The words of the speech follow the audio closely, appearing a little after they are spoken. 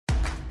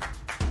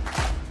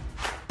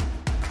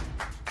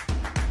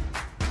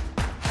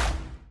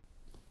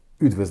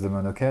Üdvözlöm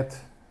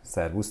Önöket,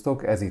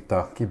 szervusztok! Ez itt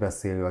a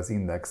Kibeszélő az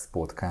Index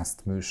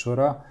podcast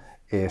műsora,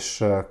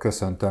 és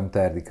köszöntöm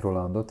Terdik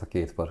Rolandot, a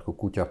Kétfarkú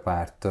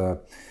Kutyapárt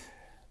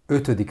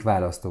 5.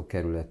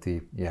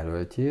 választókerületi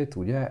jelöltjét,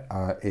 ugye?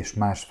 És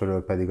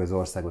másfelől pedig az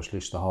országos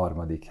lista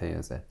 3.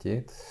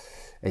 helyezettjét.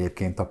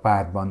 Egyébként a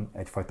pártban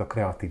egyfajta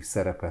kreatív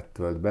szerepet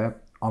tölt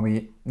be,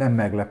 ami nem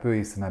meglepő,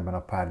 hiszen ebben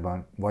a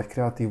pártban vagy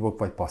kreatívok,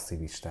 vagy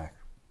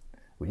passzivisták.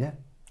 Ugye?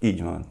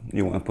 Így van.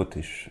 Jó napot,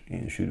 és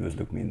én is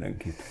üdvözlök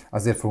mindenkit.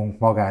 Azért fogunk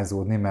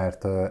magázódni,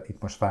 mert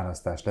itt most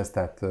választás lesz,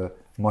 tehát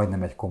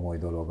majdnem egy komoly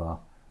dolog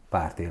a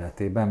párt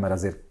életében, mert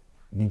azért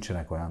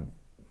nincsenek olyan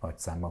nagy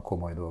számban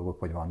komoly dolgok,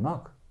 vagy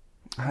vannak?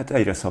 Hát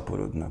egyre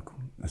szaporodnak.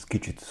 Ezt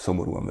kicsit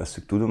szomorúan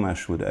vesszük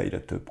tudomásul, de egyre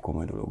több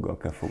komoly dologgal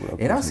kell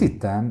foglalkozni.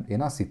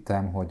 Én azt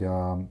hittem, hogy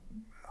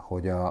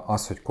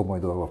hogy komoly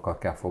dolgokkal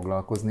kell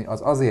foglalkozni,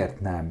 az azért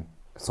nem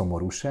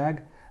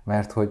szomorúság,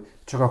 mert hogy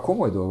csak a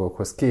komoly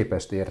dolgokhoz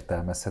képest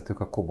értelmezhetők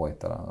a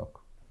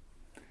komolytalanok.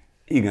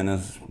 Igen,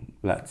 ez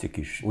látszik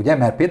is. Ugye,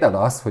 mert például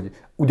az, hogy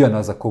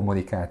ugyanaz a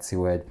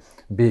kommunikáció egy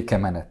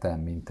békemeneten,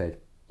 mint egy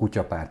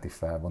kutyapárti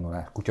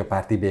felvonulás,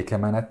 kutyapárti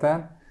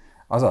békemeneten,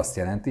 az azt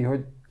jelenti,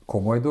 hogy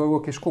komoly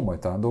dolgok és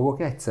komolytalan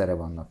dolgok egyszerre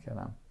vannak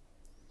jelen.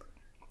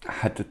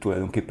 Hát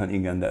tulajdonképpen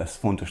igen, de ez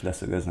fontos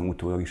leszögeznem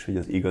utólag is, hogy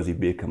az igazi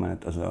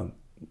békemenet az a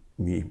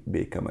mi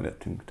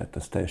békemenetünk. Tehát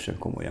ez teljesen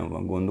komolyan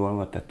van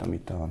gondolva, tehát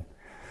amit a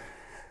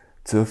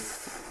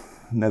CÖF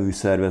nevű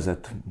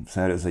szervezet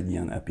szervez egy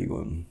ilyen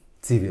epigon.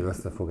 Civil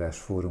Összefogás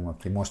Fórum,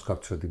 aki most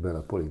kapcsolódik bele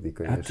a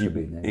politikai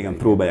eseményekbe. Igen,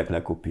 próbálják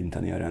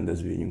lekopintani a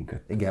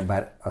rendezvényünket. Igen,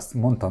 bár azt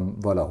mondtam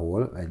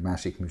valahol, egy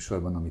másik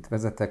műsorban, amit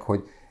vezetek,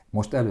 hogy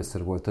most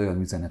először volt olyan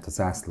üzenet a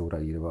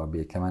zászlóra írva a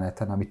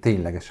békemeneten, ami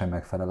ténylegesen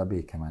megfelel a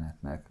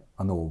békemenetnek.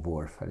 A No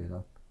War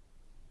felirat.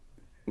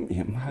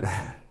 Igen, hát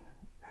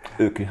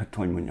ők, hát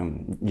hogy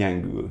mondjam,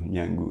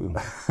 gyengül.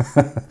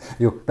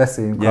 Jó,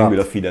 beszéljünk gyengül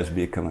a Fidesz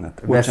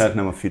békemenet. Bocsánat,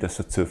 nem a Fidesz,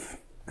 a CÖF.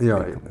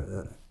 Jaj,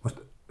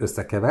 most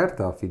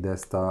összekeverte a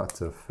Fideszt a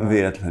CÖF-fel?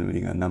 Véletlenül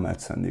igen, nem állt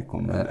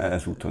szándékomban.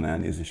 Ezúton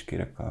elnézést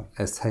kérek a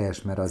Ez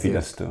helyes, mert azért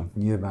Fidesztől.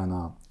 Nyilván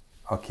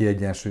a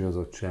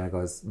kiegyensúlyozottság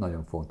az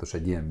nagyon fontos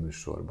egy ilyen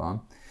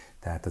műsorban.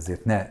 Tehát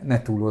azért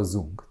ne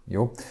túlozzunk,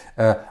 jó?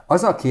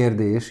 Az a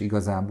kérdés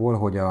igazából,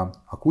 hogy a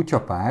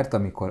kutyapárt,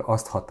 amikor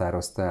azt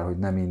határozta el, hogy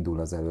nem indul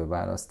az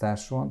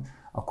előválasztáson,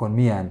 akkor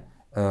milyen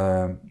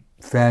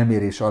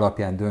felmérés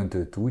alapján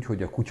döntött úgy,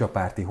 hogy a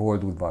kutyapárti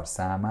holdudvar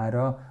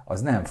számára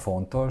az nem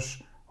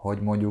fontos,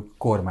 hogy mondjuk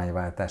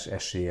kormányváltás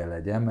esélye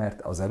legyen,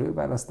 mert az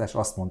előválasztás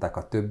azt mondták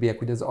a többiek,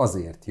 hogy az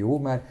azért jó,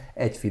 mert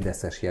egy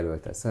fideszes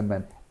jelöltel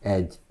szemben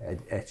egy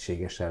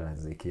egységes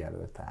ellenzéki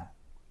jelölt áll.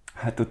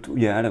 Hát ott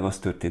ugye eleve az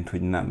történt,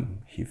 hogy nem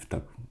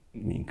hívtak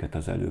minket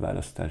az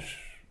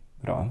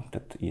előválasztásra,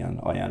 tehát ilyen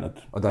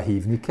ajánlat. Oda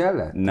hívni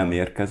kellett? Nem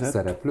érkezett.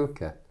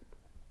 Szereplőket?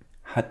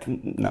 Hát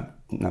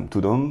nem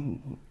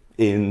tudom.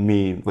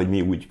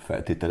 Mi úgy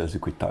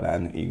feltételezzük, hogy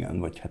talán igen,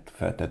 vagy hát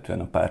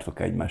feltétlenül a pártok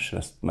egymással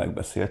ezt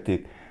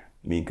megbeszélték,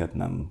 minket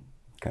nem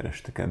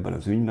kerestek ebben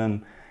az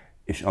ügyben,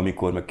 és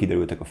amikor meg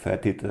kiderültek a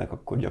feltételek,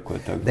 akkor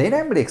gyakorlatilag... De én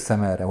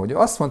emlékszem erre, hogy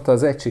azt mondta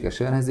az egységes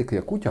ellenzék, hogy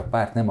a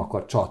kutyapárt nem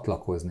akar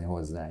csatlakozni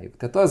hozzájuk.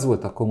 Tehát az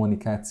volt a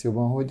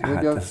kommunikációban, hogy...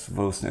 Hát ezt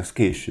valószínűleg ezt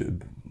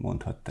később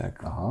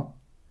mondhatták. Aha.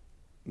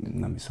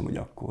 Nem hiszem, hogy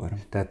akkor.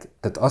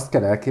 Tehát azt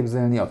kell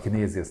elképzelni, aki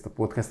nézi ezt a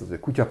podcastot, hogy a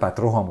kutyapárt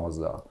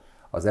rohamozza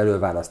az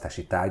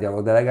előválasztási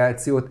tárgyaló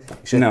delegációt,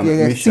 és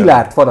egy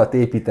szilárd falat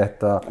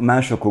épített a...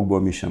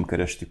 Másokból mi sem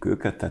kerestük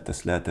őket, tehát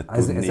ezt lehetett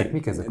tudni. Ezek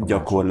mik ezek a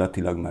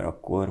gyakorlatilag már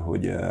akkor,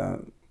 hogy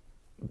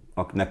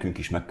nekünk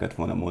is meg kellett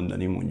volna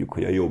mondani, mondjuk,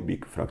 hogy a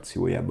Jobbik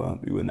frakciójába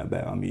ülne be,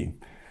 ami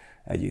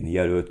egyéni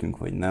jelöltünk,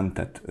 vagy nem,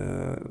 tehát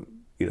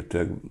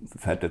illetve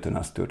feltétlenül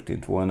az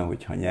történt volna,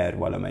 hogy ha nyer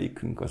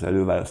valamelyikünk az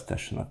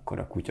előválasztáson, akkor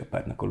a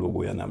kutyapártnak a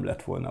logója nem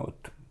lett volna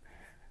ott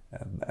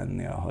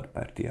ennél a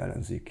hatpárti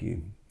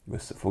ellenzéki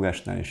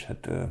összefogásnál, és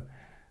hát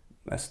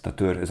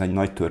ez egy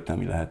nagy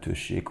történelmi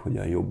lehetőség, hogy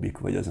a Jobbik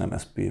vagy az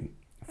MSZP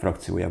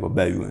frakciójába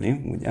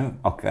beülni, ugye?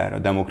 Akár a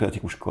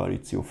Demokratikus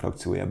Koalíció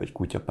frakciójába egy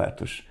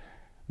kutyapártos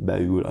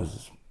beül,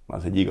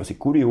 az egy igazi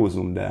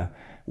kuriózum, de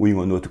úgy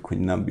gondoltuk, hogy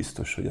nem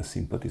biztos, hogy a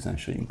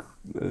szimpatizánsaink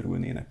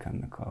örülnének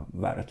ennek a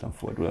váratlan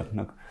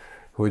fordulatnak.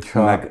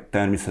 Meg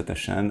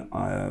természetesen,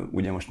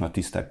 ugye most már a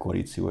Tiszták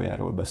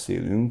koalíciójáról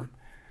beszélünk,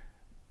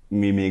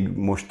 mi még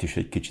most is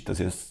egy kicsit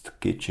azért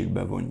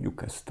kétségbe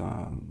vonjuk ezt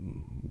a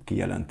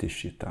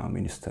kijelentését a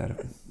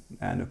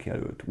miniszterelnök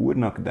jelölt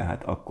úrnak, de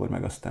hát akkor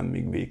meg aztán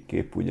még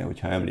végképp, ugye,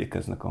 hogyha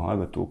emlékeznek a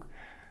hallgatók,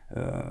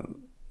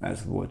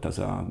 ez volt az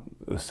az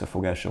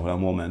összefogás, ahol a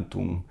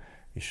Momentum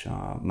és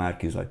a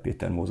Márki-Zay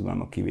Péter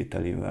mozgalma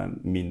kivételével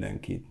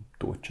mindenki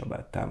Tóth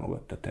Csabát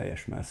támogatta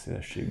teljes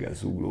mellszélességgel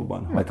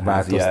Zuglóban.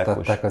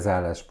 Megváltoztatták az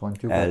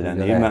álláspontjukat.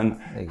 Ellenében.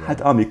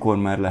 Hát amikor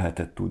már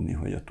lehetett tudni,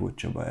 hogy a Tóth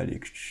Csaba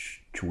elég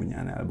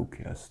csúnyán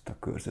elbukja ezt a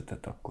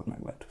körzetet, akkor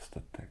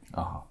megváltoztatták.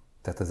 Aha.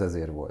 Tehát ez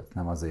ezért volt,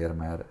 nem azért,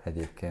 mert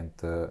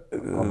egyébként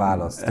a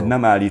választók...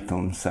 Nem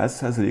állítom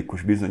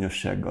 100%-os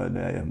bizonyossággal,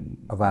 de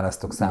a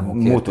választók számon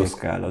kérték,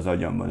 motoszkál az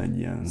agyamban egy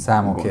ilyen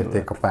számon gondolat.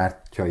 kérték a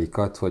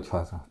pártjaikat,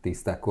 hogyha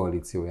tiszták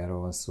koalíciójáról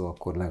van szó,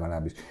 akkor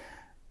legalábbis.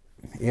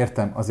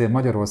 Értem, azért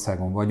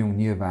Magyarországon vagyunk,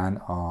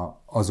 nyilván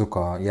azok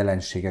a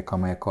jelenségek,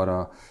 amelyek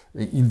arra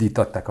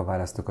indították a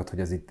választókat, hogy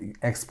az itt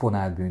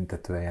exponált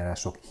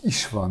büntetőeljárások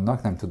is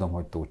vannak, nem tudom,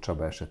 hogy Tóth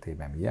Csaba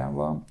esetében milyen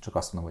van, csak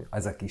azt mondom, hogy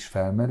ezek is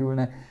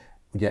felmerülnek.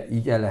 Ugye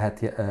így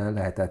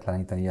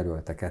lehetetleníteni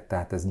jelölteket,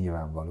 tehát ez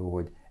nyilvánvaló,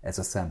 hogy ez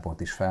a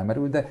szempont is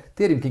felmerül, de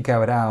térjünk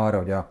inkább rá arra,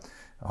 hogy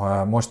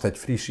ha most egy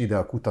friss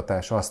ide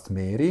kutatás azt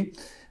méri,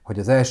 hogy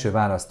az első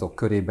választók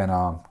körében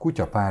a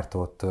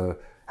kutyapártot,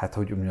 hát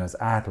hogy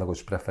az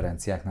átlagos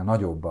preferenciáknál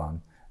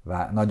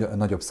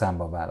nagyobb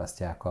számban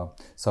választják a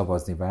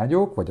szavazni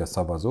vágyók, vagy a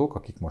szavazók,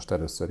 akik most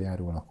először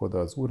járulnak oda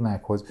az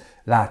urnákhoz.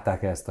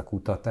 Látták ezt a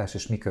kutatást,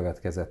 és mi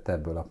következett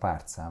ebből a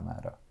párt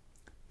számára?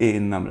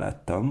 Én nem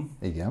láttam.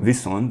 Igen.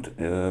 Viszont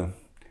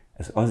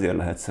ez azért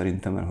lehet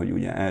szerintem, mert hogy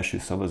ugye első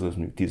szavazó,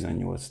 mondjuk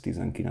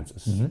 18-19,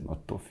 ez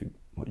attól függ,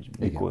 hogy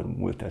mikor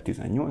múlt el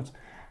 18,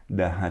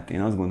 de hát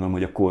én azt gondolom,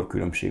 hogy a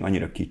korkülönbség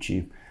annyira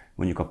kicsi,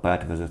 mondjuk a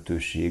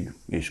pártvezetőség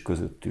és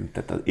közöttünk.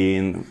 Tehát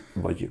én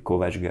vagy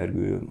Kovács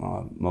Gergő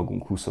a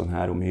magunk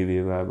 23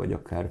 évével, vagy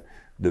akár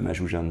Döme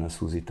Zsuzsanna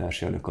Szuzi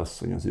társelnök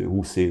asszony az ő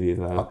 20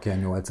 évével. Aki a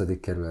 8.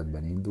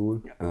 kerületben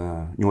indul.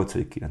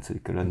 8.-9.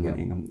 kerületben,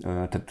 igen.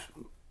 Tehát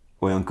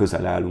olyan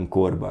közel állunk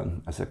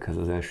korban ezekhez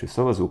az első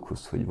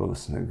szavazókhoz, hogy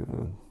valószínűleg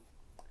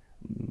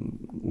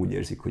úgy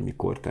érzik, hogy mi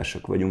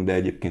kortársak vagyunk, de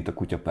egyébként a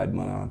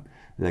kutyapártban a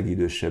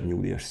legidősebb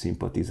nyugdíjas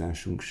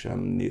szimpatizánsunk sem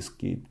néz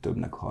ki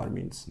többnek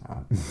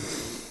 30-nál.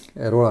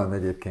 Roland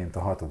egyébként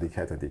a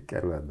 6.-7.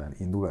 kerületben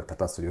indul,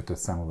 tehát az, hogy 5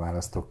 számú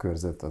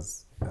választókörzet,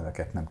 az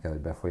ezeket nem kell,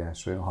 hogy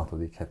befolyásoljon, a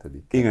 6.-7.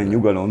 kerület. Igen,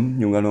 nyugalom,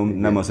 igen.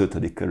 Nem az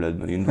 5.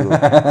 kerületben indul, a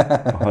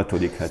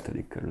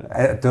 6.-7. kerület.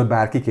 Ettől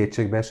bárki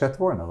kétségbe esett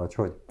volna, vagy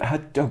hogy?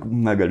 Hát csak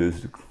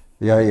megelőzzük.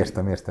 Ja,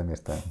 értem.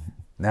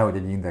 Nehogy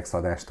egy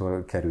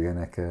indexadástól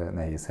kerüljenek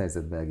nehéz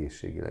helyzetbe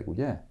egészségileg,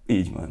 ugye?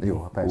 Így van.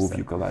 Jó, persze.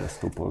 Óvjuk a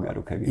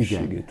választópolgárok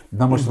egészségét. Igen.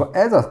 Na most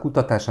ez a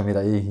kutatás,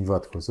 amire én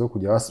hivatkozok,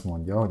 ugye azt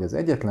mondja, hogy az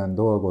egyetlen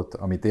dolgot,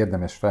 amit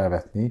érdemes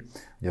felvetni,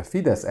 hogy a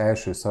Fidesz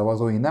első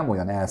szavazói nem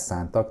olyan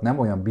elszántak, nem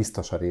olyan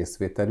biztos a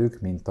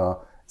részvételük, mint az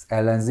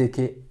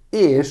ellenzéké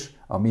és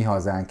a Mi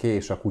Hazánké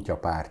és a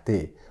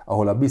Kutyapárté,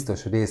 ahol a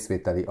biztos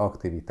részvételi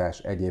aktivitás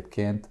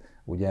egyébként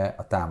ugye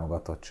a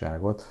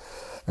támogatottságot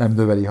nem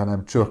növeli,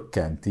 hanem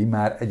csökkenti,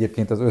 már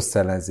egyébként az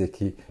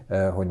összellenzéki,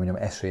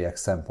 esélyek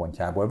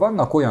szempontjából.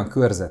 Vannak olyan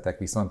körzetek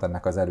viszont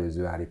ennek az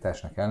előző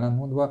állításnak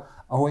ellentmondva,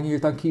 ahol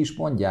nyíltan ki is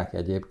mondják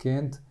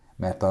egyébként,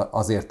 mert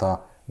azért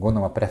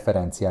gondolom a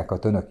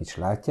preferenciákat önök is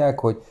látják,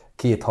 hogy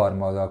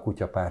 2/3 a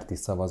kutyapárti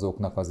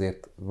szavazóknak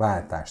azért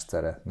váltást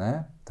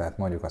szeretne, tehát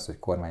mondjuk azt, hogy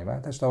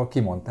kormányváltást, ahol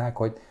kimondták,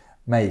 hogy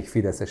melyik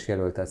fideszes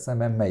jelöltet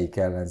szemben melyik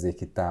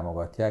ellenzékit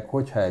támogatják,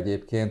 hogyha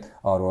egyébként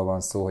arról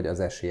van szó, hogy az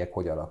esélyek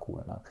hogy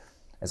alakulnak.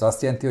 Ez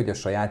azt jelenti, hogy a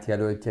saját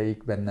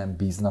jelöltjeikben nem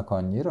bíznak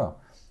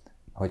annyira,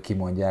 hogy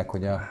kimondják,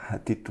 hogy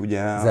hát itt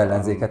ugye az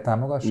ellenzéket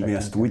támogassák? Mi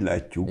ezt úgy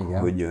látjuk,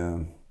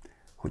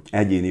 hogy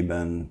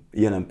egyéniben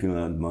jelen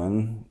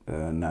pillanatban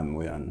nem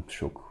olyan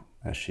sok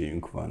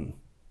esélyünk van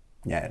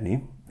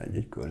nyerni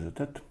egy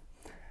körzetet.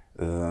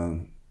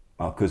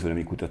 A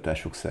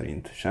közvéleménykutatások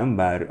szerint sem,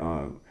 bár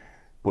a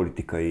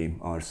politikai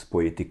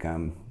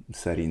arszpoetikám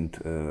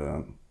szerint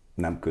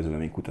nem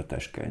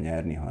közvéleménykutatást kell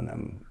nyerni,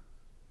 hanem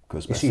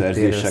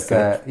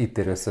közbeszerzéseket. És itt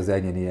ér össze az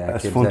egyéni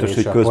elképzelés. Ez fontos,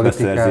 hogy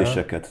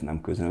közbeszerzéseket,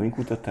 nem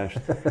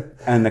közvéleménykutatást.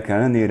 Ennek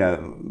ellenére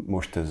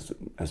most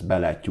ezt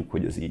belátjuk,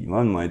 hogy ez így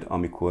van, majd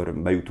amikor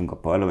bejutunk a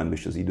parlamentbe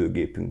és az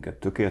időgépünket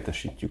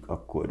tökéletesítjük,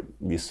 akkor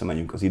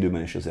visszamegyünk az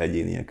időben és az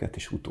egyénieket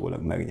is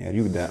utólag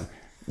megnyerjük, de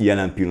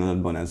jelen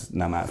pillanatban ez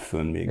nem áll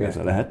fönn még ez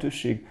a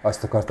lehetőség.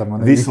 Azt akartam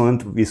mondani.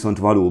 Viszont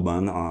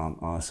valóban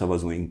a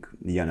szavazóink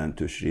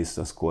jelentős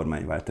része az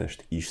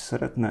kormányváltást is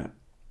szeretne,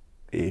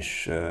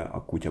 és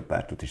a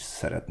kutyapártot is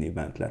szeretné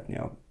bent látni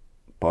a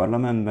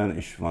parlamentben,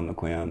 és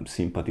vannak olyan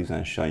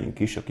szimpatizánsaink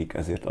is, akik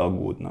ezért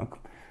aggódnak,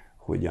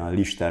 hogy a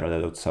listára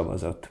leadott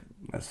szavazat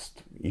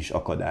ezt is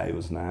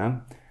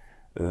akadályozná,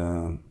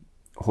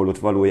 holott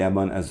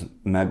valójában ez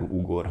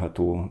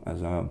megugorható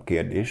ez a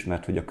kérdés,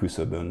 mert hogy a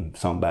küszöbön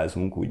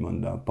szambázunk,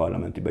 úgymond a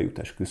parlamenti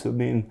bejutás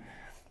küszöbén,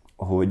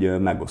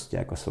 hogy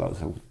megosztják a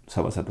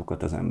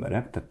szavazatokat az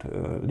emberek, tehát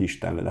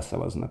listán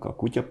leszavaznak a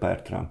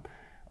kutyapártra,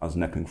 az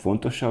nekünk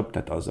fontosabb,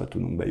 tehát azzal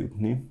tudunk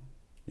bejutni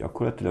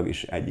gyakorlatilag,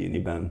 és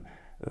egyéniben,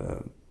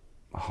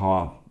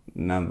 ha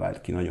nem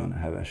vált ki nagyon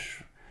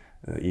heves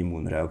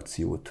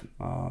immunreakciót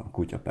a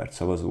kutyapárt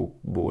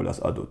szavazókból az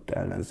adott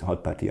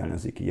hatpárti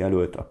ellenzéki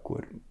jelölt,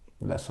 akkor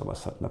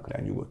leszavazhatnak rá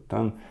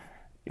nyugodtan,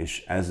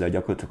 és ezzel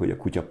gyakorlatilag, hogy a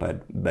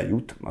kutyapárt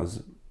bejut,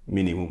 az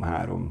minimum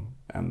 3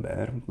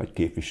 ember, vagy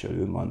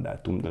képviselő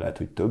mandátum, de lehet,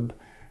 hogy több,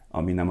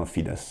 ami nem a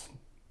Fidesz.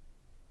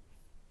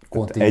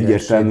 Tehát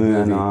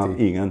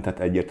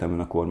egyértelműen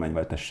a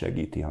kormányváltás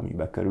segíti, ha mi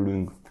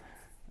bekerülünk,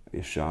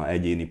 és a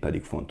egyéni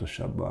pedig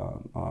fontosabb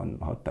a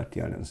hatpárti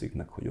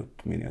ellenzéknek, hogy ott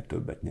minél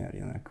többet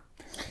nyerjenek.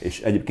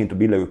 És egyébként a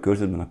billegő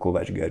körzetben a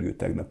Kovács Gergő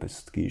tegnap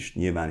ezt ki is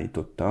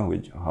nyilvánította,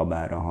 hogy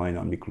habár a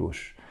Hajnal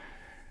Miklós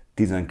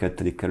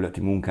 12.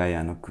 kerületi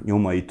munkájának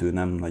nyomait ő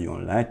nem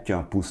nagyon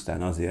látja,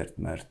 pusztán azért,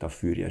 mert a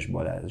Füriyes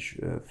Balázs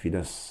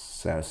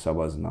Fidesz-szel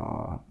szavazna,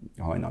 a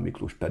Hajnal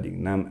Miklós pedig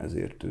nem,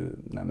 ezért ő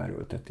nem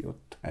erőlteti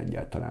ott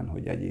egyáltalán,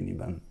 hogy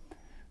egyéniben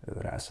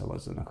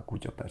rászavazzanak a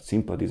Kutyapárt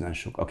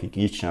szimpatizánsok, akik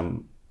így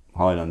sem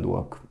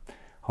hajlandóak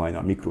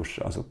Hajnal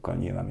Miklósra, azokkal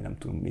nyilván mi nem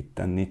tudunk mit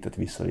tenni, tehát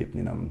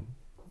visszalépni nem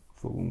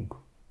fogunk.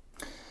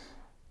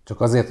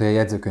 Csak azért, hogy a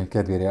jegyzőkönyv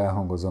kedvére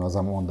elhangozzon az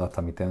a mondat,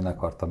 amit én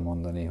akartam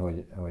mondani,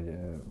 hogy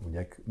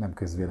ugye nem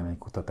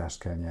közvéleménykutatást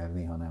kell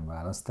nyerni, hanem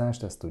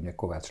választást. Ezt ugye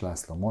Kovács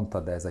László mondta,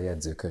 de ez a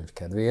jegyzőkönyv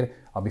kedvér,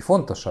 ami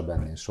fontosabb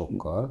ennél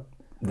sokkal.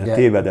 De ugye,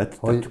 tévedett,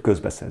 hogy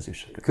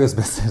közbeszerzéseket.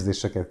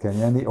 Közbeszerzéseket kell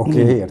nyerni,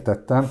 oké,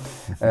 értettem.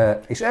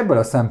 És ebből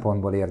a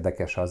szempontból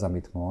érdekes az,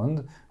 amit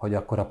mond, hogy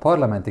akkor a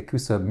parlamenti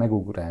küszöb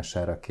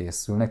megugrására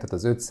készülnek,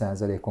 tehát az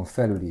 5%-on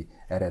felüli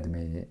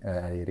eredmény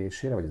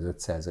elérésére, vagy az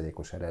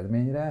 5%-os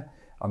eredményre,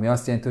 ami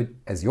azt jelenti, hogy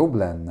ez jobb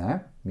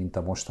lenne, mint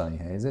a mostani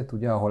helyzet,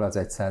 ugye, ahol az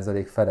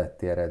 1%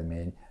 feletti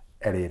eredmény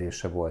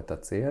elérése volt a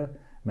cél,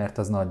 mert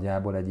az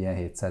nagyjából egy ilyen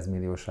 700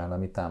 milliós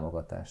állami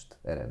támogatást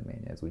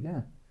eredményez, ugye?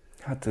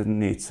 Hát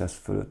 400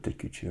 fölött egy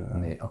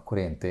kicsivel. Akkor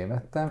én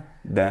tévedtem.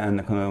 De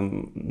ennek a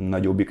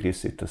nagyobbik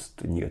részét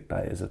azt nyílt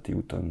pályázati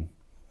úton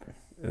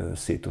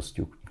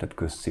szétosztjuk, tehát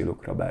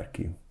közcélokra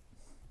bárki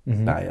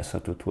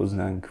pályázhatott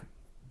hozzánk.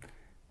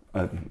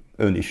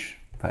 Ön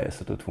is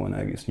pályázhatott volna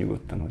egész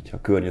nyugodtan, hogyha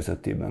a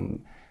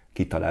környezetében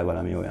kitalál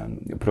valami olyan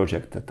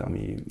projektet,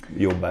 ami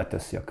jobbá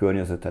teszi a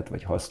környezetet,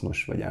 vagy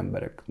hasznos, vagy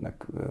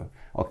embereknek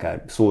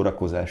akár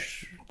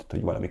szórakozás, tehát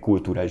hogy valami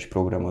kulturális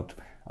programot,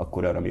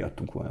 akkor arra mi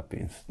adtunk volna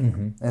pénzt.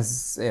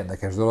 Ez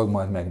érdekes dolog,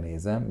 majd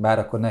megnézem. Bár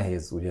akkor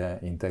nehéz ugye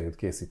interjút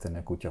készíteni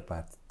a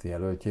Kutyapárt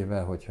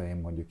jelöltjével, hogyha én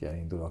mondjuk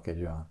elindulok egy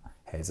olyan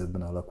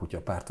helyzetben, ahol a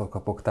Kutyapártól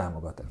kapok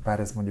támogatást. Bár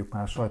ez mondjuk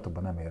már a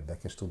sajtóban nem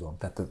érdekes, tudom.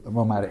 Tehát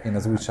ma már én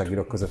az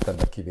újságírók között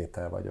ebben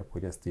kivétel vagyok,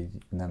 hogy ezt így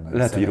nem nagyon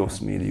lehet, hogy rossz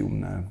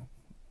médiumnál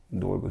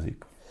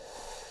dolgozik.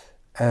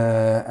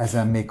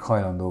 Ezen még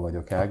hajlandó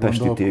vagyok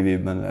elgondolkodni. A Pesti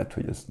tévében lehet,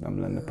 hogy ez nem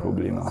lenne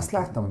probléma. Azt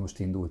láttam, hogy most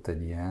indult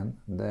egy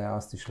ilyen, de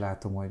azt is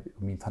látom, hogy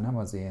mintha nem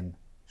az én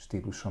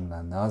stílusom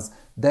lenne az,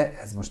 de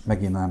ez most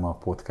megint nem a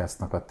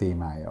podcastnak a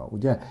témája,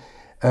 ugye?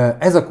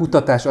 Ez a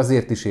kutatás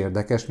azért is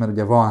érdekes, mert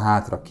ugye van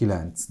hátra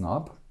 9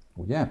 nap,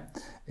 ugye?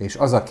 És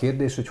az a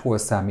kérdés, hogy hol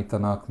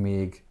számítanak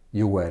még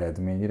jó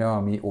eredményre,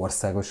 ami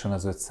országosan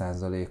az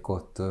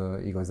 5%-ot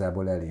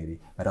igazából eléri.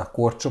 Mert a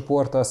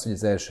korcsoport az, hogy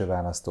az első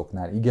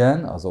választóknál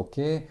igen, az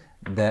oké,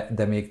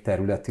 de még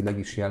területileg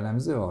is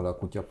jellemző, ahol a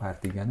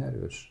Kutyapárt igen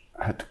erős?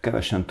 Hát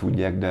kevesen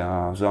tudják, de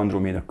az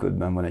Androméda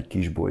ködben van egy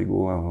kis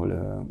bolygó,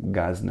 ahol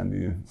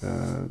gáznemű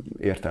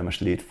értelmes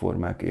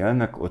létformák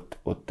élnek,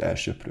 ott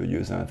elsöprő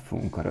győzelmet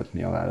fogunk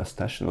aratni a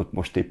választáson, ott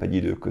most épp egy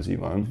időközi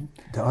van.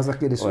 De az a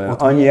kérdés, hogy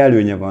annyi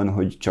előnye van,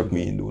 hogy csak mi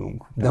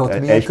indulunk. De ott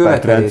milyen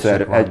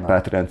követelések vannak? Egy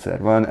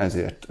pártrendszer van,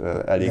 ezért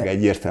elég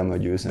egyértelmű a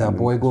győzelem. De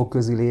a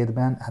bolygóközi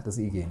létben, hát az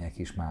igények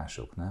is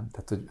mások, nem?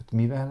 Tehát, hogy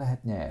mivel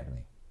lehet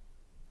nyerni?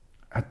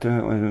 Hát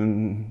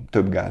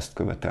több gázt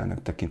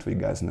követelnek, tekintve, hogy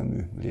gáznemű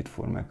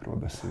létformákról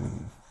beszélünk.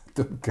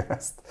 Több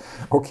gázt.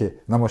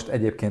 Oké. Na most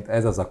egyébként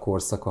ez az a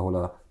korszak, ahol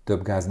a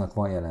több gáznak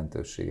van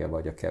jelentősége,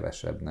 vagy a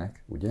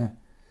kevesebbnek, ugye?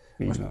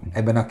 Most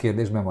ebben a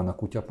kérdésben van a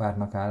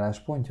Kutyapártnak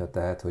álláspontja?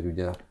 Tehát, hogy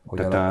ugye, hogy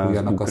tehát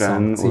alakuljanak a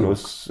szankciók?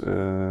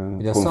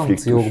 Ugye a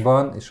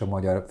szankciókban és a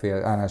magyar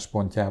fél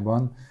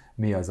álláspontjában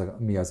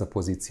mi az a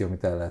pozíció,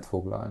 amit el lehet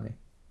foglalni?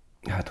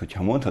 Hát,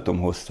 hogyha mondhatom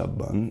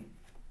hosszabban,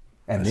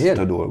 ennél? Ezt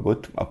a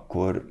dolgot,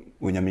 akkor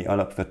ugye mi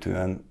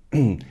alapvetően,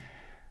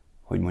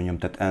 hogy mondjam,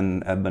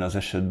 tehát ebben az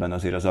esetben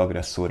azért az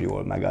agresszor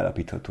jól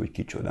megállapítható, hogy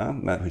kicsoda,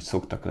 mert hogy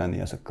szoktak lenni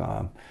ezek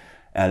a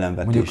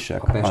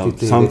ellenvetések, a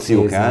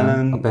szankciók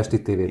ellen. A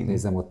Pesti tévét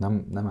nézem, ott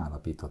nem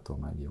állapítható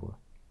meg jól.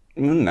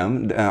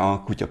 Nem, de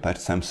a Kutyapárt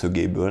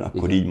szemszögéből,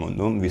 akkor igen. Így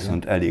mondom,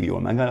 viszont igen. Elég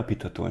jól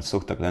megállapítható, hogy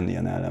szoktak lenni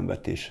ilyen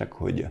ellenvetések,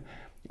 hogy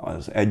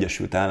az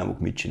Egyesült Államok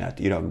mit csinált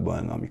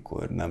Irakban,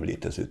 amikor nem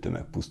létező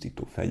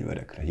tömegpusztító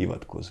fegyverekre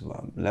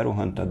hivatkozva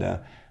lerohanta,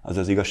 de az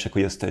az igazság,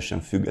 hogy ez teljesen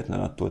független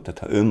attól, tehát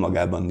ha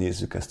önmagában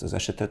nézzük ezt az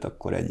esetet,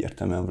 akkor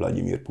egyértelműen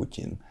Vladimir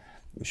Putyin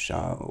és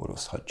az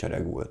orosz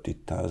hadsereg volt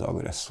itt az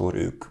agresszor,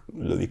 ők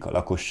lövik a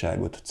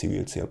lakosságot, a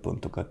civil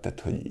célpontokat, tehát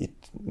hogy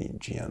itt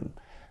nincs ilyen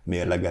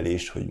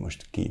mérlegelés, hogy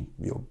most ki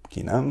jobb,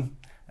 ki nem.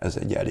 Ez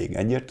egy elég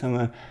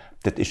egyértelmű.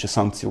 Tehát, és a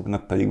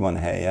szankcióknak pedig van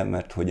helye,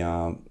 mert hogy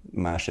a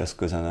más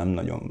eszköze nem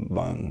nagyon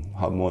van,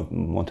 ha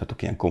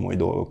mondhatok ilyen komoly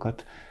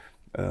dolgokat,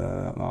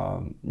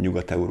 a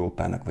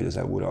Nyugat-Európának vagy az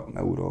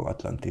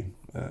Euró-Atlanti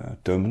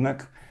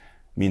tömbnek,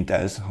 mint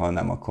ez, ha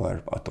nem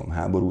akar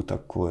atomháborút,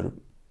 akkor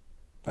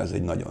ez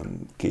egy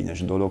nagyon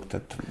kényes dolog,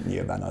 tehát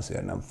nyilván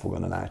azért nem fog a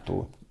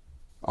NATO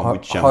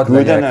amúgy sem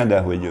küldene, de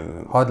hogy...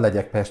 Hadd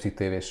legyek Pesti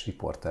tévés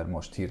riporter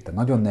most hirtelen.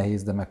 Nagyon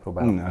nehéz, de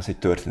megpróbálom. Ez egy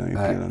történelmi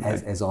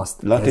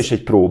pillanat. Ez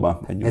egy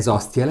próba. Ez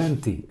azt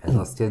jelenti,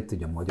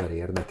 hogy a magyar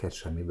érdeket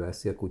semmibe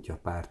veszi a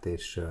kutyapárt,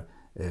 és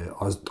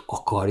azt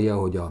akarja,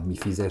 hogy mi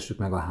fizessük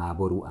meg a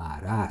háború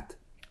árát?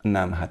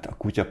 Nem, hát a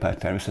kutyapárt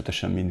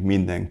természetesen, mint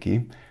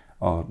mindenki,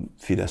 a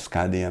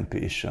Fidesz-KDNP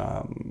és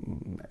a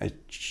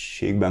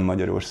Egységben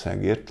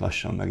Magyarországért,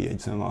 lassan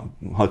megjegyzem, a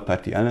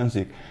hatpárti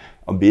ellenzék,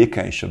 a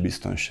béke és a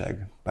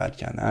biztonság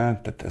pártján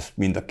áll, tehát ez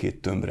mind a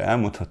két tömbre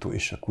elmondható,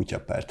 és a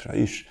kutyapártra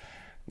is.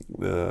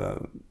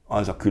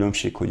 Az a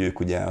különbség, hogy ők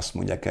ugye azt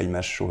mondják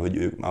egymásról,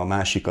 hogy a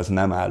másik az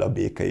nem áll a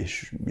béke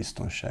és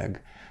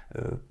biztonság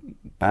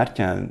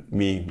pártján,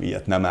 mi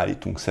ilyet nem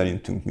állítunk,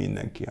 szerintünk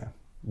mindenki a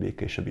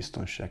béke és a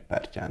biztonság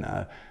pártján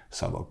áll,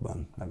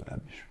 szavakban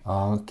legalábbis.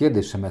 A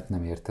kérdésemet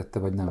nem értette,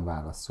 vagy nem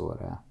válaszol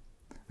rá?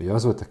 Ugye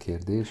az volt a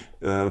kérdés,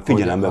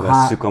 figyelembe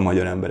vesszük a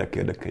magyar emberek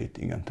érdekeit,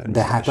 igen, természetesen.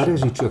 De hát a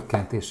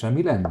rezsicsökkentésre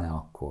mi lenne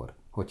akkor,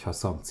 hogyha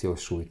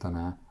szankciós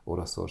sújtaná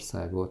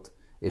Oroszországot,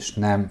 és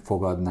nem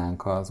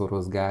fogadnánk az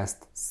orosz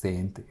gázt,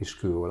 szént és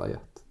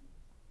kőolajat?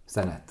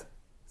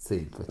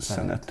 Szént vagy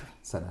szenet.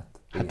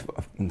 Hát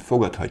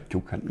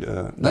fogadhatjuk. Hát,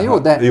 na jó,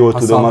 de jól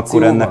tudom,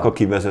 akkor ennek a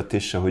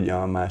kivezetése, hogy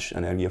a más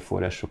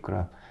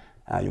energiaforrásokra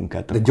álljunk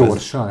át. De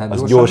gyorsan?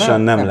 Az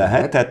gyorsan nem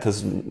lehet. Tehát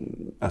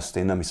azt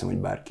én nem hiszem, hogy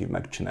bárki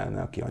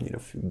megcsinálna, aki annyira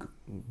függ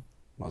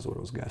az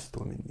orosz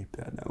gáztól, mint mi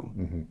például.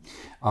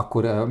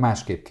 Akkor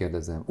másképp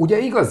kérdezem. Ugye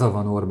igaza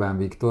van Orbán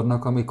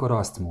Viktornak, amikor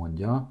azt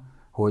mondja,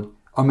 hogy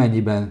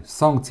amennyiben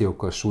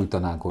szankciókkal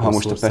sújtanánk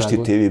Oroszországot... Ha most a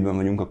Pesti tévében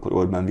vagyunk, akkor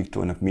Orbán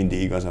Viktornak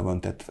mindig igaza van,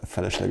 tehát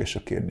felesleges a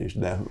kérdés,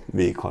 de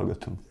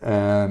végighallgatom.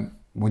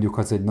 Mondjuk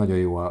az egy nagyon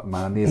jó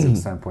már a nézők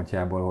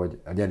szempontjából,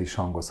 hogy el is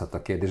hangozhat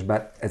a kérdés,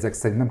 bár ezek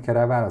szerint nem kell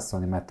rá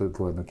válaszolni, mert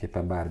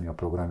tulajdonképpen bármi a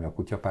programja a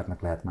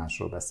kutyapártnak, lehet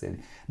másról beszélni.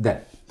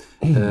 De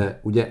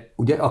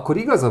ugye akkor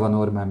igaza van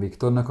Orbán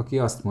Viktornak, aki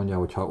azt mondja,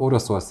 hogy ha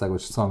Oroszországot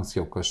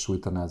szankciókkal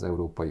sújtaná az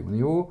Európai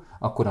Unió,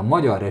 akkor a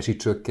magyar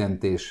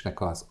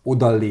rezsicsökkentésnek az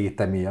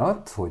odaléte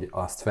miatt, hogy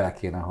azt fel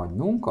kéne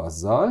hagynunk,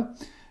 azzal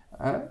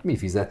mi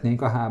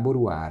fizetnénk a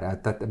háború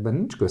árát. Tehát ebben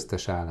nincs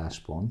köztes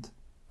álláspont.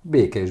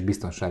 Béke és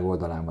biztonság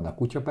oldalán van a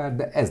kutyapárt,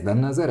 de ez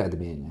lenne az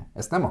eredménye.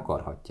 Ezt nem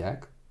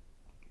akarhatják.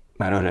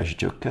 Már a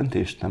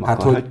rezsicsökkentést nem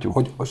akarhatjuk?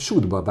 Hogy a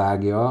sútba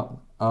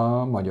vágja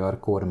a magyar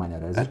kormány a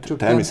rezsicsökkentést.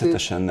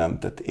 Természetesen nem.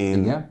 Tehát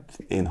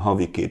én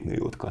havi 2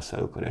 milliót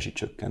kasszálok a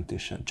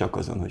rezsicsökkentésen, csak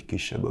azon, hogy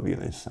kisebb a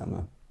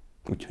villanyszámla.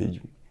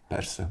 Úgyhogy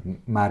persze.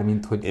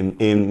 Mármint, hogy...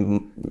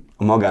 Én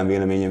a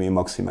magánvéleményem, én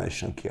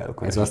maximálisan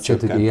kiállok a rezsicsökkentésben. Ez azt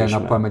jelenti, hogy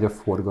ilyen nappal megy a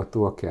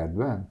forgató a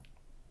kertben?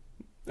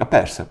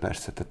 Persze.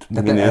 Tehát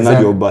minél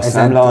nagyobb a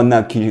számla,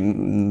 annál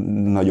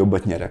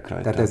nagyobbat nyerek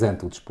rajta. Tehát ezen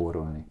tud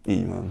spórolni.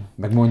 Így van.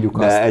 Meg mondjuk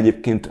de azt...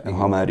 egyébként,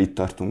 ha már itt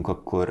tartunk,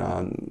 akkor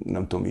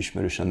nem tudom,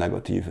 ismerős a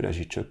negatív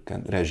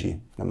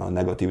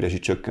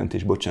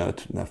rezsicsökkentés,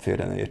 bocsánat,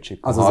 félre ne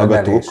értsék a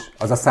hallgatók.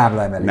 Az a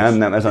számlaemelés.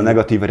 Nem, ez a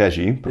negatív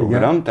rezsi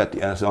program, igen? Tehát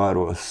ez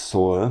arról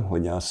szól,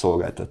 hogy a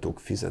szolgáltatók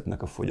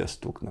fizetnek a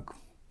fogyasztóknak.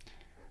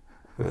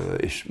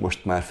 És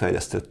most már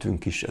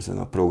fejlesztettünk is ezen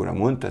a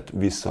programon, tehát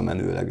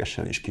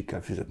visszamenőlegesen is ki kell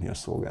fizetni a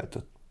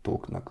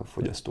szolgáltatóknak, a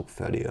fogyasztók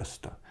felé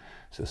azt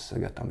az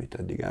összeget, amit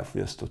eddig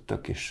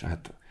elfogyasztottak, és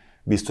hát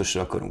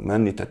biztosra akarunk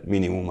menni, tehát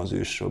minimum az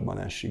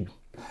ősrobbanásig.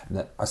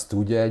 De azt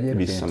tudja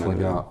egyébként,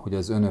 hogy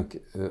az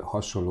önök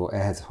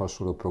ehhez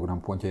hasonló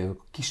programpontjai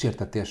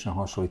kísértetésen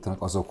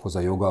hasonlítanak azokhoz a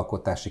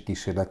jogalkotási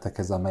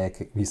kísérletekhez,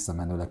 amelyek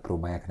visszamenőleg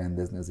próbálják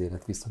rendezni az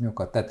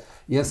életviszonyokat. Tehát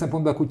ilyen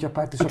szempontból a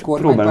kutyapárt és a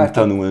kormánypárt...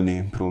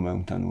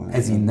 Próbálunk tanulni.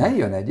 Ez innen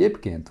jön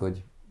egyébként,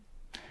 hogy...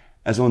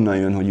 Ez onnan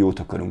jön, hogy jót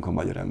akarunk a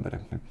magyar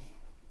embereknek.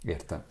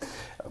 Értem.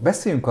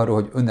 Beszéljünk arról,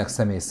 hogy önnek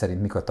személy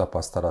szerint mik a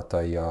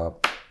tapasztalatai a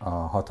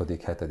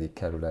 6.-7.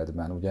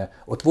 kerületben. Ugye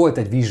ott volt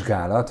egy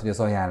vizsgálat, hogy az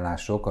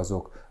ajánlások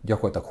azok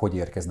gyakorlatilag hogy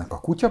érkeznek. A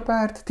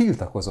kutyapárt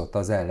tiltakozott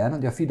az ellen,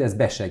 hogy a Fidesz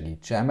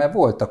besegítsen, mert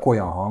voltak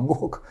olyan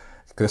hangok,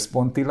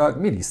 központilag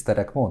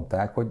miniszterek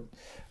mondták, hogy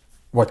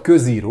vagy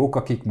közírók,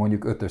 akik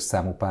mondjuk 5-ös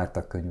számú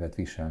pártagkönyvet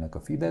viselnek a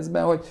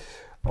Fideszben,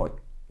 hogy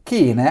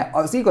kéne,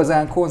 az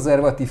igazán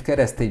konzervatív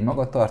keresztény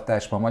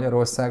magatartás ma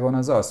Magyarországon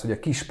az az, hogy a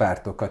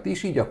kispártokat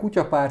is, így a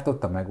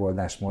kutyapártot, a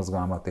Megoldás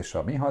Mozgalmat és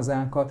a Mi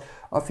Hazánkat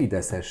a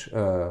fideszes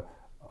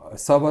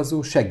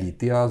szavazó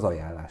segíti az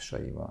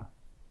ajánlásaival.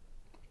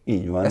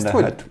 Így van, ezt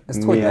de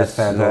ezt hogy lehet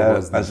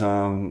feldolgozni? Ez a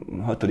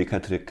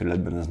 6.-7.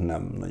 kerületben ez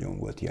nem nagyon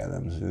volt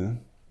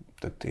jellemző.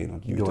 Tehát én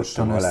ott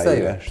gyűjtöttem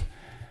aláírást.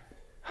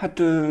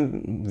 Hát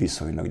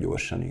viszonylag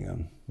gyorsan,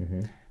 igen.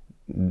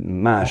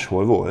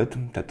 Máshol volt,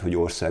 tehát hogy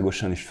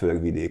országosan és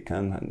főleg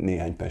vidéken,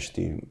 néhány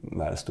pesti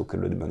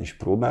választókerületben is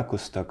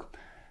próbálkoztak,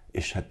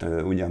 és hát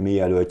ugye a mi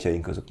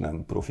jelöltjeink azok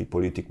nem profi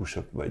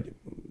politikusok, vagy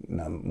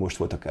nem, most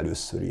voltak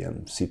először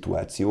ilyen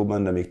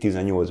szituációban, de még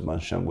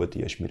 18-ban sem volt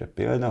ilyesmire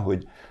példa,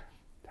 hogy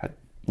hát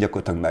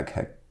gyakorlatilag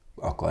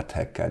akart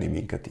hackelni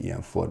minket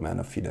ilyen formán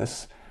a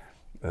Fidesz,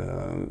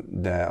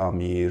 de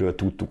amiről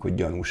tudtuk, hogy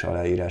gyanús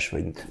aláírás,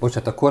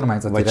 Bocsánat, a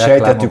kormányzati vagy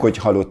reklámok... sejtettük, hogy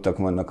halottak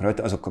vannak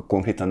rajta, azokkal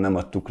konkrétan nem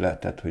adtuk le,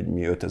 tehát hogy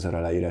mi 5000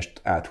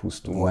 aláírást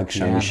áthúztunk, meg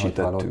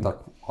semmisítettünk.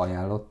 Halottak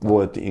ajánlottak?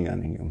 Volt,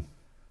 igen.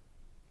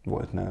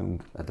 Volt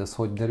nálunk. Hát ez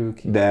hogy derül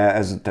ki?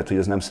 De tehát, hogy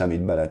ez nem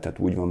számít bele, tehát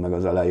úgy van meg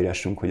az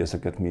aláírásunk, hogy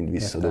ezeket mind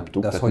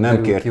visszadobtuk. De az tehát hogy nem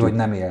derül kértük... ki, hogy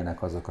nem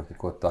élnek azok,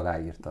 akik ott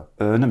aláírtak?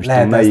 Nem is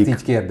lehet tudom, ezt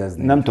így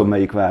kérdezni? Nem tudom,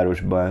 melyik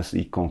városban ezt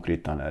így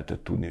konkrétan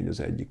lehetett tudni, hogy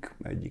az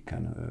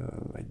egyiken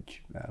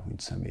egy elhunyt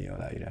személy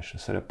aláírása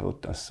szerepel.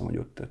 Ott azt hiszem, hogy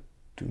ott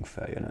tettünk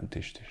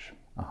feljelentést is.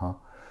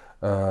 Aha.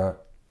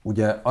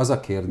 Ugye az a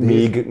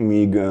kérdés...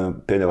 Míg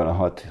például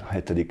a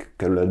 6.-7.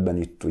 kerületben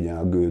itt ugye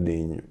a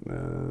Göldény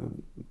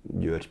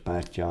György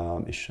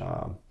pártja és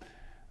a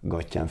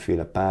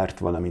Gattyán-féle párt,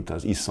 valamint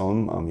az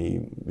ISZOM,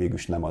 ami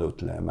végülis nem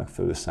adott le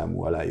megfelelő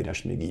számú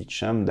aláírást még így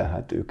sem, de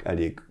hát ők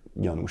elég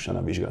gyanúsan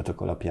a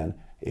vizsgálatok alapján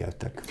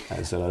éltek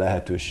ezzel a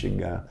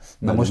lehetőséggel.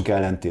 Na most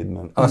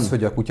ellentétben. Az,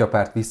 hogy a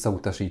kutyapárt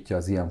visszautasítja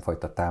az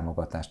ilyenfajta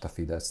támogatást a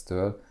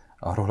Fidesztől,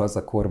 arról az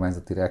a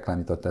kormányzati reklám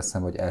jutott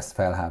eszembe, hogy ez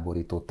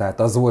felháborító. Tehát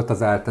az volt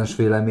az általános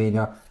vélemény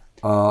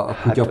a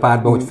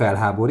kutyapártban, hogy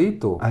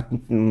felháborító? Hát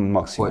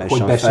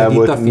maximálisan hogy fel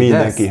volt, a Fidesz?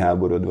 mindenki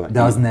háborodva.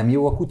 De az nem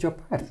jó a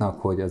kutyapártnak,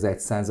 hogy az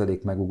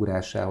 1%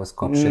 megugrásához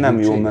kap segítséget? Nem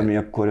jó, mert mi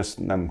akkor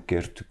ezt nem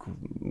kértük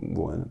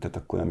volna, tehát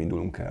akkor nem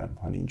indulunk el,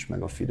 ha nincs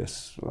meg a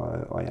Fidesz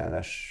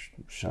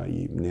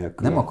ajánlásai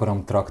nélkül. Nem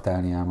akarom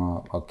traktálni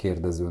ám a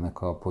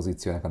kérdezőnek a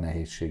pozíciónak a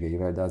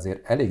nehézségeivel, de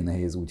azért elég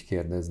nehéz úgy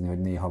kérdezni, hogy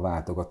néha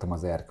váltogatom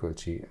az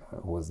erkölcsi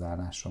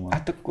hozzáállásomat.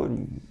 Hát akkor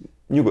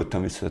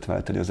nyugodtan vissza lehet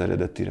váltani az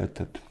eredetire.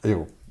 Tehát...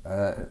 Jó.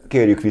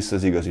 Kérjük vissza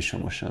az igazi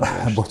Somos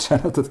Andrást.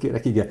 Bocsánatot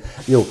kérek, igen.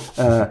 Jó,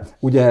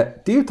 ugye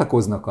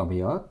tiltakoznak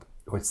amiatt,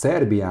 hogy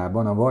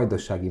Szerbiában a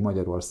Vajdasági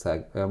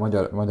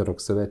Magyarok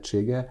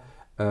Szövetsége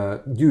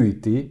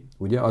gyűjti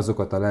ugye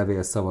azokat a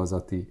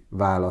levélszavazati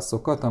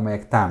válaszokat,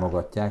 amelyek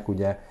támogatják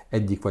ugye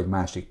egyik vagy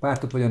másik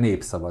pártot, vagy a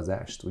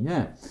népszavazást,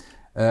 ugye?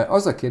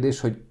 Az a kérdés,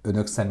 hogy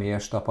önök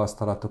személyes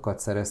tapasztalatokat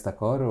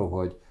szereztek arról,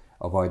 hogy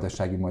a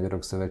Vajdasági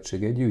Magyarok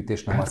Szövetsége gyűjt,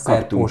 és nem a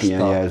szerb posta...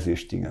 ilyen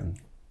jelzést, igen.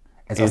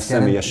 Én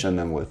személyesen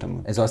nem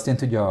voltam. Ez azt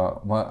jelenti, hogy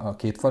a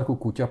kétfarkú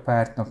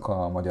kutyapártnak,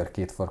 a magyar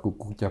kétfarkú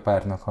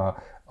kutyapártnak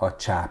a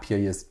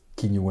csápjai ez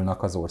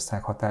kinyúlnak az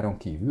országhatáron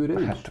kívülre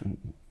is? Hát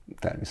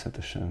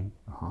természetesen.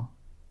 Aha.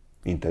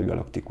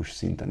 Intergalaktikus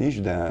szinten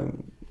is, de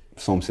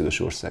szomszédos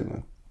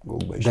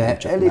országokban is. De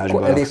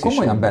elég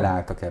komolyan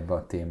beleálltak ebbe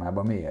a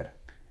témába. Miért?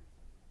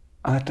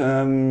 Hát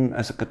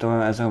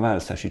ez a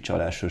választási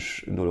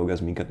csalásos dolog, ez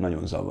minket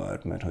nagyon zavar,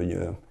 mert hogy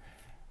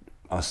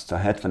azt a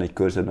 71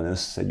 körzetben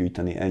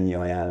összegyűjteni ennyi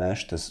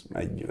ajánlást, ez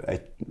egy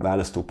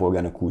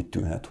választópolgárnak úgy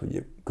tűnhet,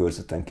 hogy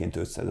körzetenként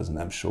 500 az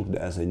nem sok,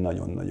 de ez egy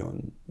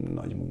nagyon-nagyon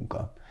nagy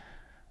munka.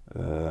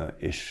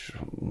 És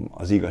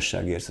az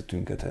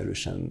igazságérzetünket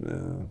erősen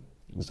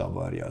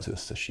zavarja az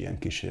összes ilyen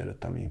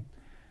kísérlet,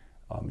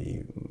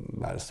 ami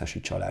választási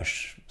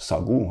csalás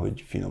szagú,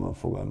 hogy finoman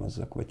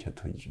fogalmazzak, vagy hát,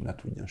 hogy ne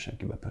tudjon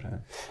senki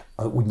beperelni.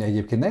 Úgy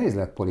egyébként nehéz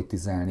lehet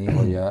politizálni,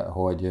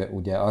 hogy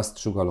ugye azt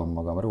sugallom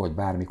magamról, hogy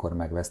bármikor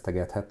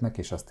megvesztegethetnek,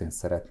 és azt én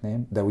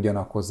szeretném, de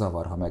ugyanakkor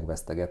zavar, ha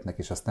megvesztegetnek,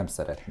 és azt nem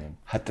szeretném.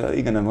 Hát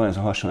igen, van ez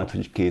a hasonlat,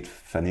 hogy két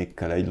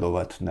fenékkel egy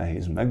lovat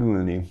nehéz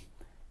megülni.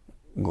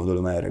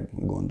 Gondolom, erre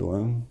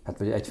gondolom. Hát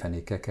vagy egy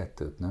fenékkel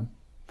kettőt, nem?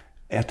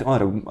 Hát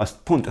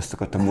pont ezt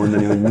akartam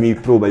mondani, hogy mi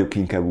próbáljuk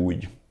inkább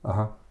úgy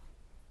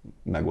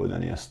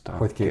megoldani ezt a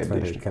hogy két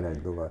kérdést. fenékkel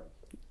egy lovat.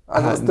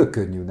 Az tök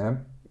könnyű,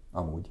 nem?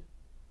 Amúgy.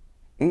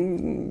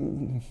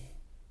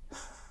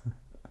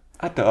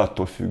 Hát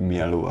attól függ,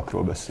 milyen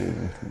lovakról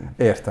beszélünk.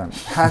 Értem.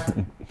 Hát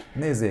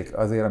nézzék,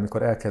 azért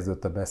amikor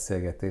elkezdődött a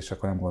beszélgetés,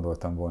 akkor nem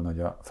gondoltam volna, hogy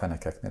a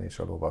fenekeknél és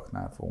a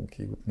lovaknál fogunk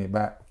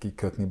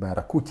kikötni, bár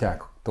a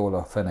kutyáktól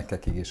a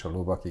fenekekig és a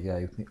lovakig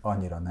eljutni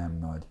annyira nem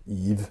nagy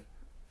ív,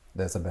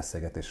 de ez a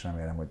beszélgetés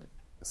remélem, hogy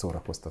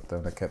szórakoztatta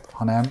önöket.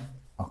 Ha nem,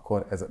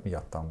 akkor ez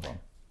miattam van.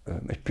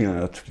 Egy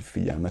pillanat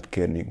figyelmet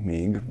kérnék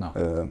még.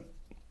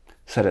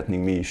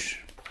 Szeretnénk mi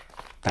is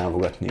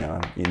támogatni a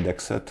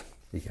Indexet.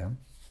 Igen.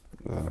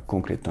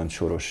 Konkrétan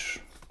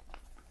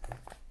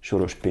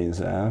soros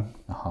pénzzel.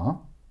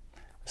 Aha.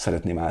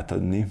 Szeretném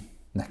átadni.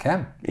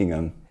 Nekem?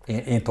 Igen.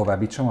 Én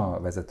továbbítsam a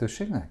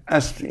vezetőségnek?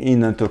 Ezt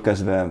innentől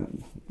kezdve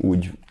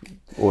úgy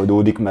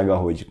oldódik meg,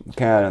 ahogy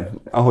kell,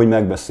 ahogy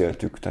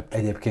megbeszéltük. Tehát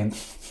egyébként,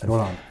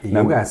 Roland, én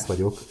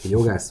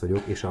jogász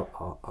vagyok, és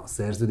a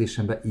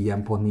szerződésemben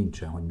ilyen pont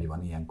nincsen, hogy mi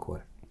van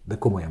ilyenkor. De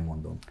komolyan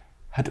mondom.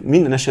 Hát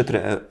minden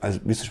esetre ez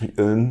biztos, hogy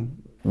ön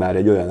már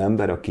egy olyan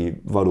ember,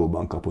 aki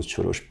valóban kapott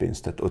soros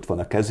pénzt. Tehát ott van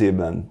a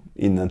kezében,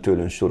 innentől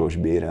ön soros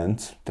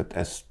bérenc, tehát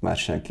ezt már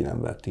senki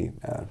nem veti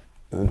el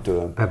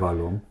öntől.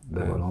 Bevallom.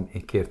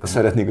 Én kértem.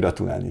 Szeretnék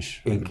gratulálni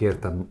is. Én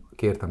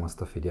kértem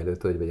azt a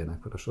figyelőt, hogy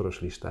vegyenek fel a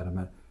soros listára,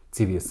 mert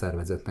civil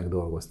szervezetnek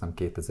dolgoztam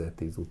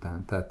 2010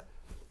 után, tehát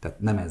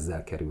nem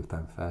ezzel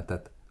kerültem fel,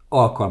 tehát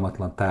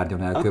alkalmatlan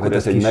tárgyon elkövetett Akkor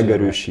ez egy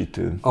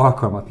megerősítő.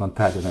 Alkalmatlan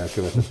tárgyon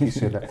elkövetett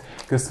kísérlet.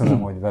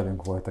 Köszönöm, hogy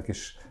velünk voltak,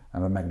 és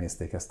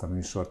megnézték ezt a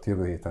műsort.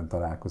 Jövő héten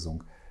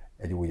találkozunk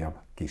egy újabb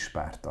kis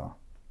párttal.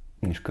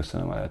 És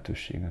köszönöm a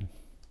lehetőséget.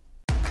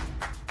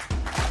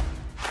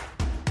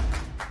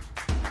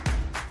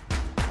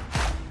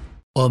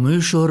 A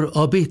műsor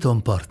a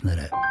Béton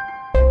partnere.